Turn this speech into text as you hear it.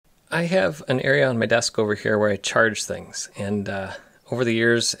I have an area on my desk over here where I charge things, and over the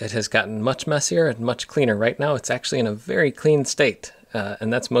years it has gotten much messier and much cleaner. Right now it's actually in a very clean state,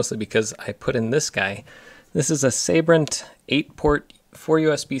 and that's mostly because I put in this guy. This is a Sabrent 8-port 4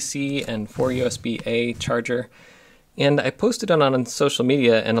 USB-C and 4 USB-A charger, and I posted it on social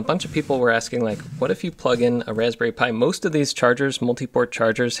media, and a bunch of people were asking, like, what if you plug in a Raspberry Pi? Most of these chargers, multi-port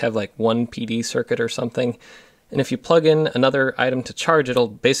chargers, have like one PD circuit or something. And if you plug in another item to charge, it'll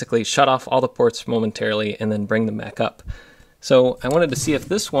basically shut off all the ports momentarily and then bring them back up. So I wanted to see if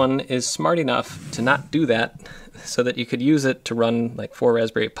this one is smart enough to not do that, so that you could use it to run like 4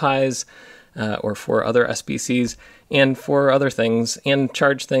 Raspberry Pis or 4 other SBCs and 4 other things, and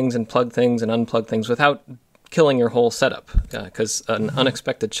charge things and plug things and unplug things without killing your whole setup, because an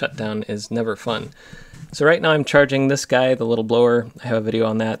unexpected shutdown is never fun. So right now I'm charging this guy, the little blower. I have a video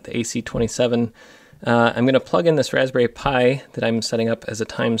on that, the AC27. I'm going to plug in this Raspberry Pi that I'm setting up as a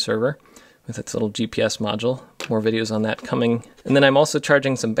time server with its little GPS module. More videos on that coming. And then I'm also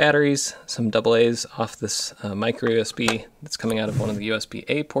charging some batteries, some AA's off this micro USB that's coming out of one of the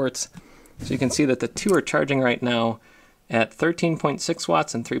USB-A ports. So you can see that the two are charging right now at 13.6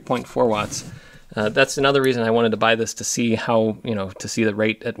 watts and 3.4 watts. That's another reason I wanted to buy this, to see how, to see the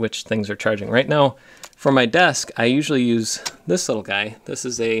rate at which things are charging. Right now, for my desk, I usually use this little guy. This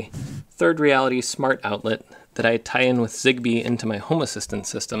is a Third Reality smart outlet that I tie in with Zigbee into my Home Assistant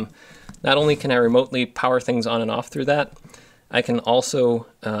system. Not only can I remotely power things on and off through that, I can also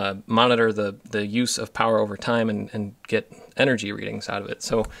monitor the use of power over time and get energy readings out of it.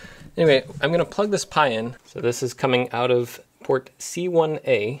 So anyway, I'm going to plug this Pi in. So this is coming out of port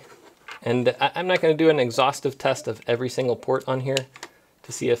C1A. And I'm not going to do an exhaustive test of every single port on here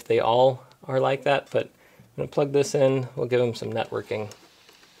to see if they all are like that, but I'm going to plug this in. We'll give them some networking.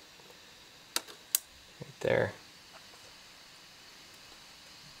 Right there.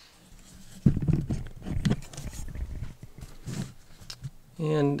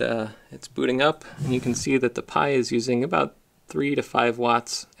 And it's booting up, and you can see that the Pi is using about 3 to 5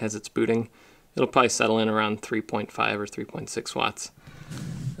 watts as it's booting. It'll probably settle in around 3.5 or 3.6 watts.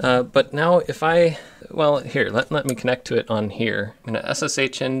 But now if here, let me connect to it on here. I'm going to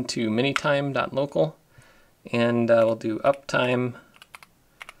SSH into minitime.local, and we'll do uptime,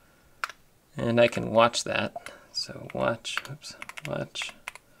 and I can watch that. So watch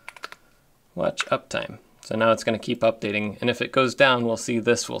uptime. So now it's going to keep updating, and if it goes down, we'll see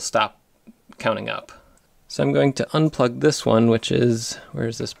this will stop counting up. So I'm going to unplug this one, which is, where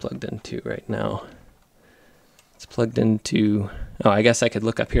is this plugged into right now? It's plugged into, oh, I guess I could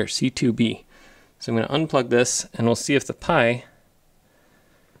look up here, C2B. So I'm going to unplug this, and we'll see if the Pi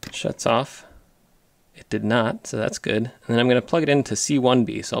shuts off. It did not, so that's good. And then I'm going to plug it into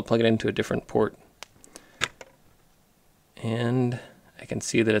C1B, so I'll plug it into a different port. And I can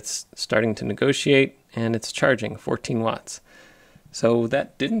see that it's starting to negotiate, and it's charging 14 watts. So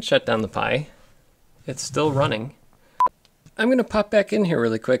that didn't shut down the Pi. It's still running. I'm going to pop back in here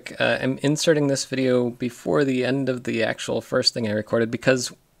really quick. I'm inserting this video before the end of the actual first thing I recorded,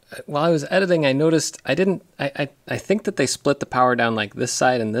 because while I was editing, I noticed I think that they split the power down like this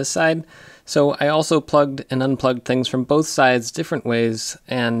side and this side. So I also plugged and unplugged things from both sides different ways,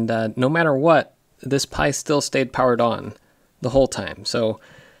 and no matter what, this Pi still stayed powered on the whole time. So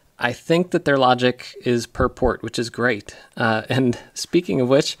I think that their logic is per port, which is great. And speaking of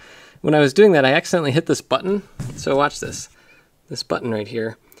which, when I was doing that, I accidentally hit this button. So watch this. This button right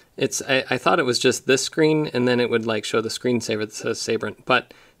here. I thought it was just this screen, and then it would like show the screensaver that says Sabrent.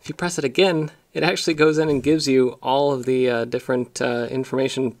 But if you press it again, it actually goes in and gives you all of the different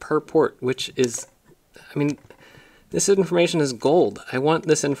information per port, which is, I mean, this information is gold. I want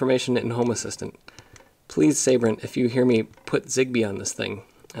this information in Home Assistant. Please, Sabrent, if you hear me, put Zigbee on this thing.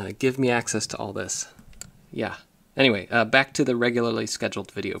 Give me access to all this. Yeah. Anyway, back to the regularly scheduled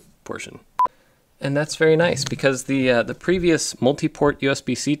video portion. And that's very nice, because the previous multi-port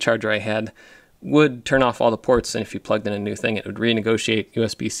USB-C charger I had would turn off all the ports, and if you plugged in a new thing, it would renegotiate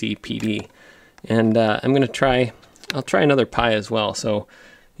USB-C PD. And I'll try another Pi as well. So,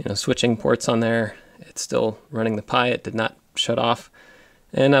 switching ports on there, it's still running the Pi. It did not shut off.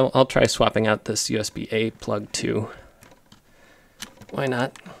 And I'll try swapping out this USB-A plug too. Why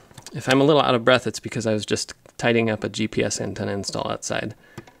not? If I'm a little out of breath, it's because I was just tidying up a GPS antenna install outside,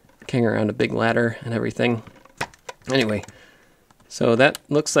 carrying around a big ladder and everything. Anyway, so that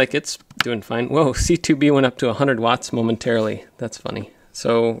looks like it's doing fine. Whoa, C2B went up to 100 watts momentarily. That's funny.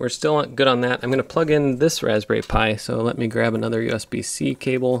 So we're still good on that. I'm going to plug in this Raspberry Pi, so let me grab another USB-C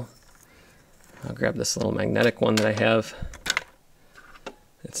cable. I'll grab this little magnetic one that I have.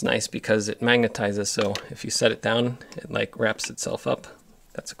 It's nice because it magnetizes, so if you set it down, it like wraps itself up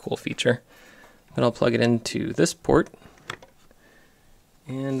That's a cool feature. But I'll plug it into this port.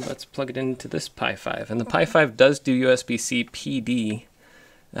 And let's plug it into this Pi 5. And the Pi 5 does do USB-C PD.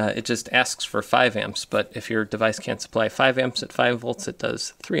 It just asks for 5 amps, but if your device can't supply 5 amps at 5 volts, it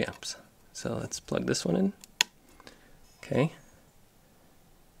does 3 amps. So let's plug this one in. Okay.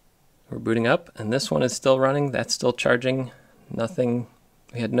 We're booting up, and this one is still running. That's still charging. Nothing.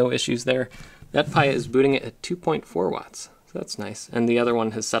 We had no issues there. That Pi is booting it at 2.4 watts. So that's nice. And the other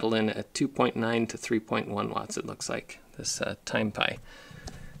one has settled in at 2.9 to 3.1 watts, it looks like, this Time Pi.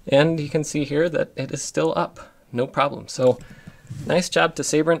 And you can see here that it is still up. No problem. So nice job to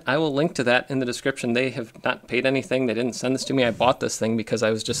Sabrent. I will link to that in the description. They have not paid anything. They didn't send this to me. I bought this thing because I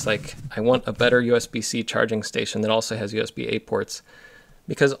was just like, I want a better USB-C charging station that also has USB-A ports,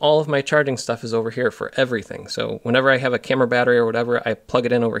 because all of my charging stuff is over here for everything. So whenever I have a camera battery or whatever, I plug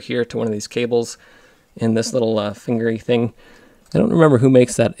it in over here to one of these cables in this little fingery thing. I don't remember who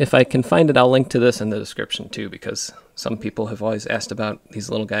makes that. If I can find it, I'll link to this in the description too, because some people have always asked about these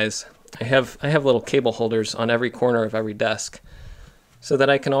little guys. I have little cable holders on every corner of every desk so that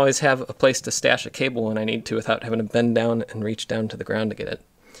I can always have a place to stash a cable when I need to without having to bend down and reach down to the ground to get it.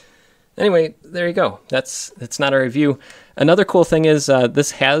 Anyway, there you go. That's not a review. Another cool thing is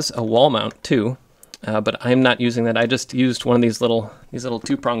this has a wall mount too, but I'm not using that. I just used one of these little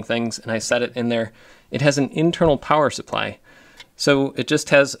two-prong things, and I set it in there. It has an internal power supply, so it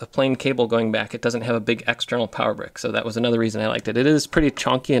just has a plain cable going back. It doesn't have a big external power brick, so that was another reason I liked it. It is pretty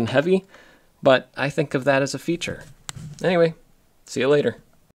chunky and heavy, but I think of that as a feature. Anyway, see you later.